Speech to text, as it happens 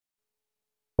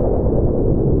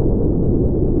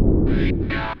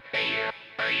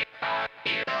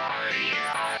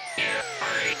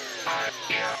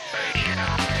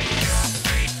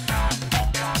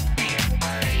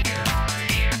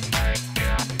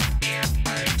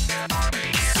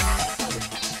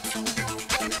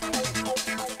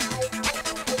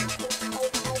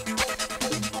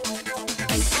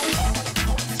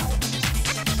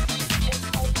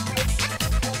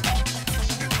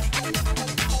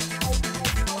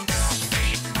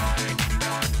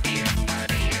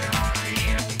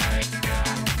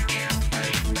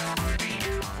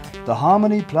The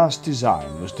Harmony Plus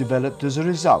design was developed as a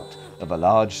result of a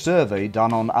large survey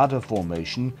done on udder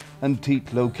formation and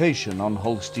teat location on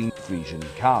Holstein Friesian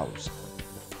cows.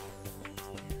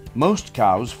 Most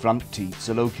cows' front teats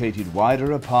are located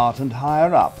wider apart and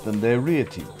higher up than their rear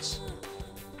teats.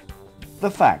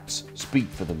 The facts speak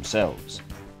for themselves.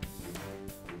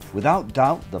 Without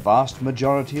doubt, the vast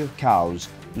majority of cows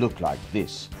look like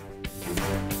this.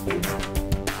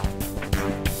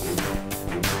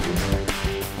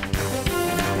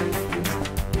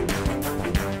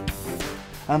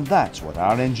 And that's what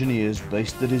our engineers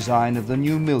based the design of the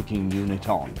new milking unit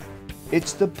on.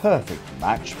 It's the perfect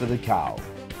match for the cow.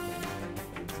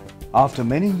 After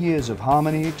many years of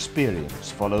Harmony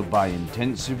experience followed by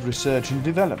intensive research and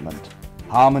development,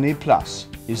 Harmony Plus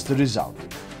is the result.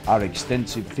 Our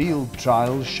extensive field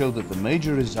trials show that the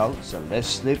major results are less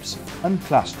slips and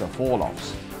cluster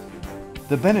fall-offs.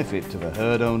 The benefit to the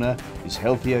herd owner is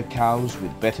healthier cows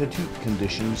with better teat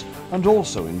conditions and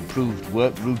also improved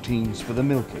work routines for the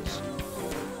milkers.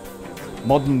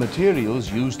 Modern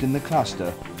materials used in the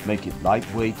cluster make it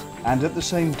lightweight and at the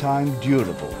same time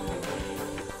durable,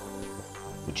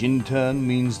 which in turn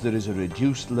means there is a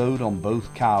reduced load on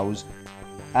both cows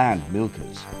and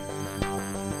milkers.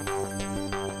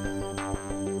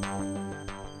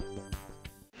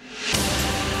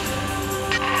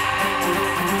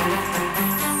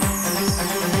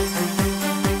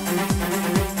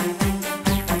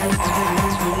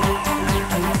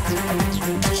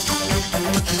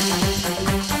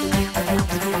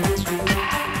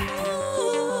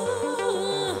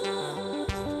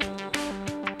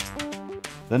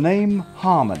 The name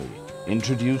Harmony,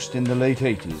 introduced in the late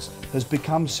 80s, has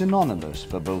become synonymous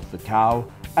for both the cow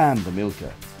and the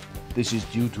milker. This is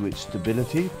due to its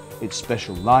stability, its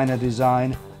special liner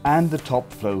design, and the top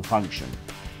flow function.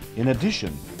 In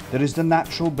addition, there is the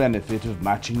natural benefit of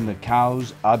matching the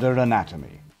cow's udder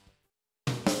anatomy.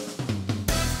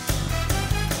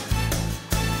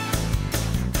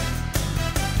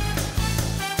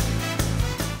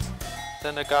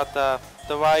 Then I got the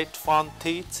wide front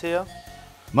teats here.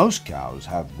 Most cows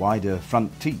have wider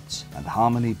front teats, and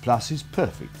Harmony Plus is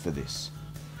perfect for this.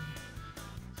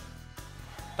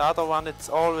 The other one, it's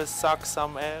always sucks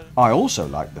some air. I also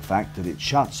like the fact that it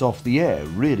shuts off the air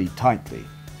really tightly.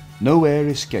 No air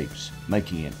escapes,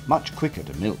 making it much quicker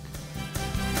to milk.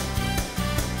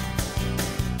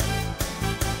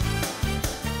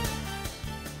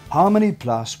 Harmony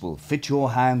Plus will fit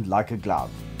your hand like a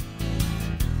glove.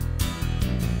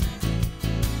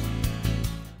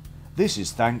 This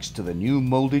is thanks to the new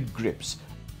moulded grips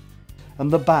and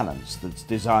the balance that's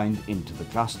designed into the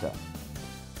cluster.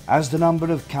 As the number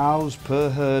of cows per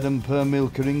herd and per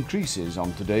milker increases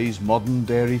on today's modern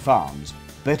dairy farms,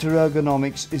 better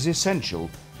ergonomics is essential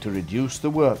to reduce the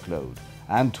workload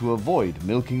and to avoid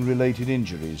milking-related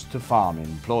injuries to farm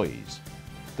employees.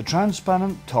 The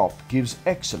transparent top gives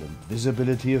excellent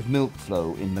visibility of milk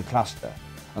flow in the cluster,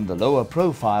 and the lower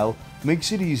profile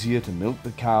makes it easier to milk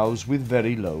the cows with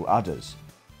very low udders.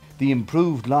 The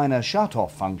improved liner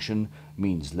shut-off function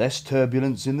means less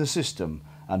turbulence in the system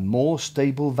and more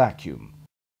stable vacuum.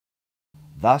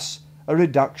 Thus, a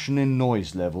reduction in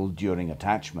noise level during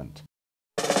attachment.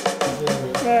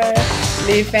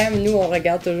 Les femmes, nous, on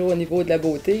regarde toujours au niveau de la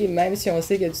beauté, même si on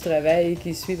sait qu'il y a du travail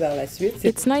qui suit par la suite.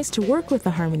 It's nice to work with the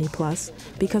Harmony Plus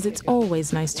because it's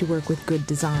always nice to work with good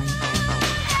design.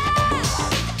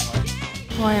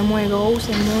 Ouais, moins grosse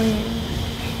et moins...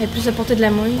 Elle est plus à portée de la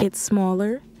main. It's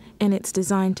smaller and it's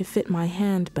designed to fit my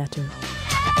hand better.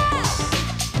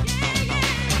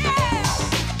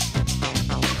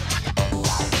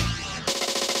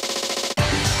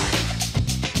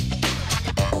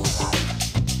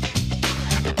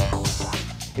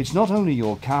 It's not only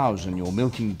your cows and your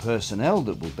milking personnel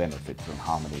that will benefit from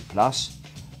Harmony Plus.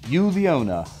 You, the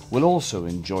owner, will also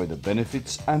enjoy the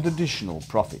benefits and additional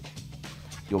profit.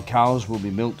 Your cows will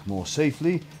be milked more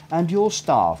safely and your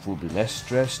staff will be less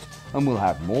stressed and will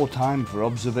have more time for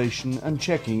observation and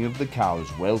checking of the cow's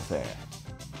welfare.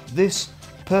 This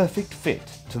perfect fit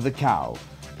to the cow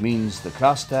means the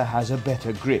cluster has a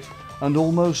better grip and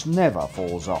almost never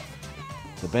falls off.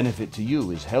 The benefit to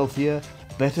you is healthier,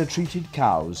 better treated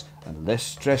cows and less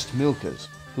stressed milkers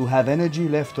who have energy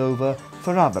left over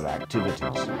for other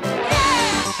activities.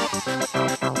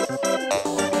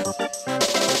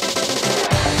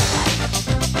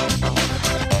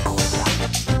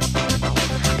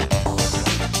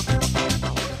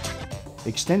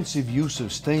 Extensive use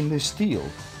of stainless steel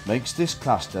makes this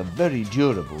cluster very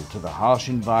durable to the harsh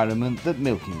environment that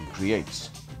milking creates.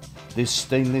 This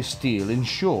stainless steel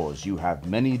ensures you have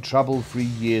many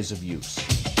trouble-free years of use.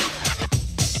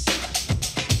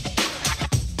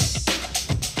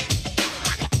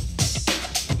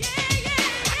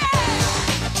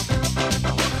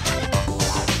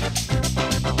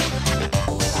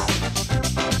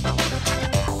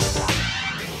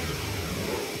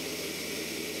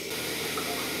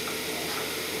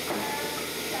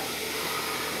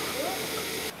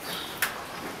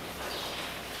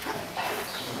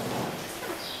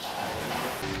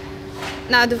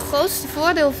 Nou, de grootste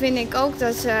voordeel vind ik ook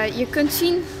dat je kunt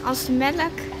zien als de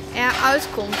melk eruit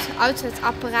komt, uit het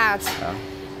apparaat. Ja.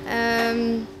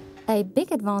 A big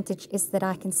advantage is that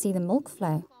I can see the milk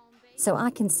flow, so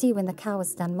I can see when the cow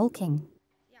is done milking.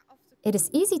 It is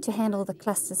easy to handle the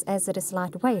clusters as it is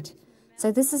lightweight,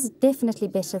 so this is definitely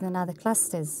better than other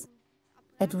clusters.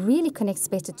 It really connects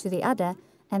better to the udder,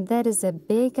 and that is a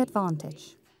big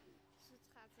advantage.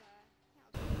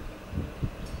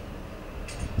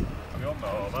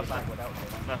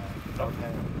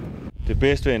 Det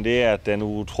bedste ved det at den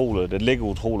ligger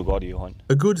utrolig godt i hånden.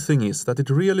 A good thing is that it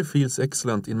really feels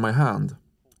excellent in my hand.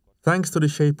 Thanks to the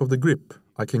shape of the grip,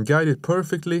 I can guide it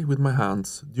perfectly with my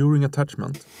hands during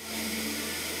attachment.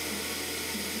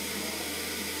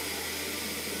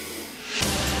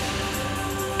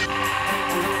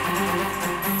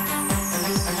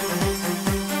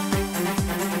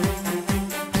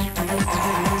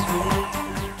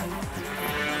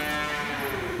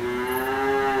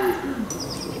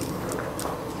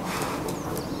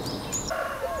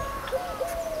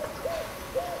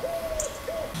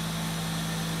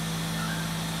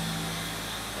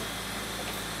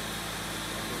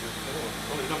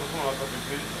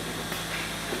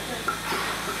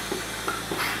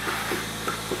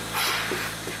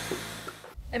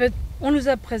 Eh bien, on nous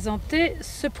a présenté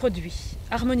ce produit,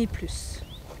 Harmonie Plus.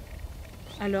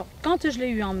 Alors, quand je l'ai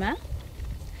eu en main,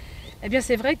 eh bien,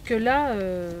 c'est vrai que là,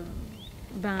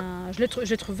 je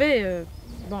l'ai trouvé,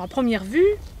 à première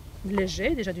vue,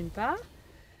 léger, déjà d'une part.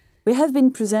 We have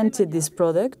been presented this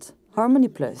product, Harmonie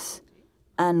Plus,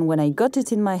 and when I got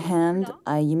it in my hand,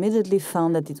 I immediately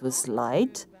found that it was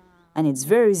light and it's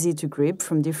very easy to grip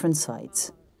from different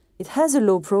sides. It has a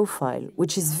low profile,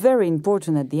 which is very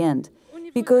important at the end,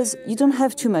 because you don't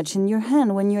have too much in your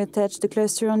hand when you attach the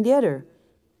cluster on the udder.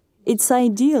 It's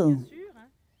ideal.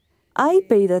 I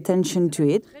paid attention to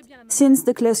it since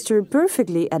the cluster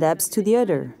perfectly adapts to the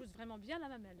udder.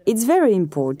 It's very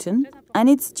important, and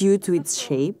it's due to its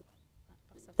shape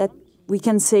that we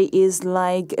can say is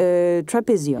like a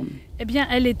trapezium. Eh bien,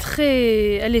 elle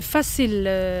est facile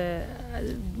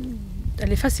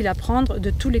à prendre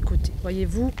de tous les côtés.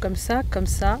 Voyez-vous, comme ça, comme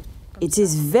ça. It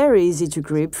is very easy to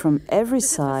grip from every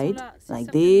side,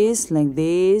 like this,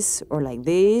 or like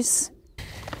this.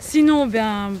 Sinon,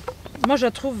 moi je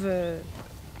la trouve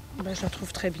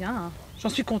très bien. Hein. J'en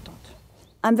suis contente.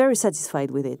 I'm very satisfied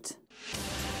with it.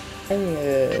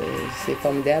 C'est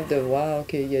formidable de voir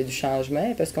qu'il y a du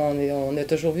changement parce qu'on a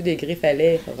toujours vu des griffes à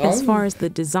lait rondes. As far as the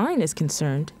design is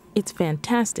concerned, it's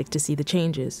fantastic to see the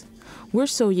changes. We're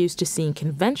so used to seeing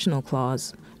conventional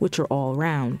claws, which are all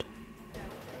round.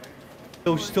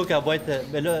 I'd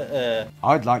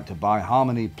like to buy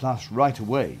Harmonie Plus right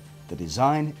away. The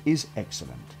design is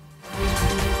excellent.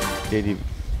 Det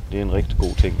er en rigtig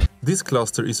god ting. This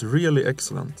cluster is really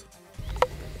excellent.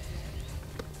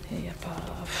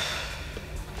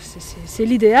 C'est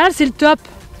l'idéal, c'est le top.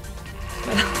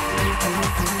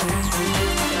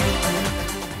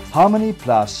 Harmonie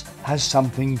Plus has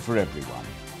something for everyone.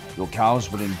 Your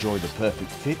cows will enjoy the perfect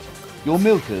fit. Your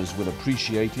milkers will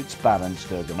appreciate its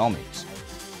balanced ergonomics.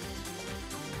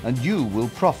 And you will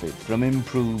profit from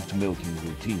improved milking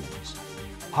routines.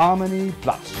 Harmonie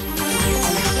Plus.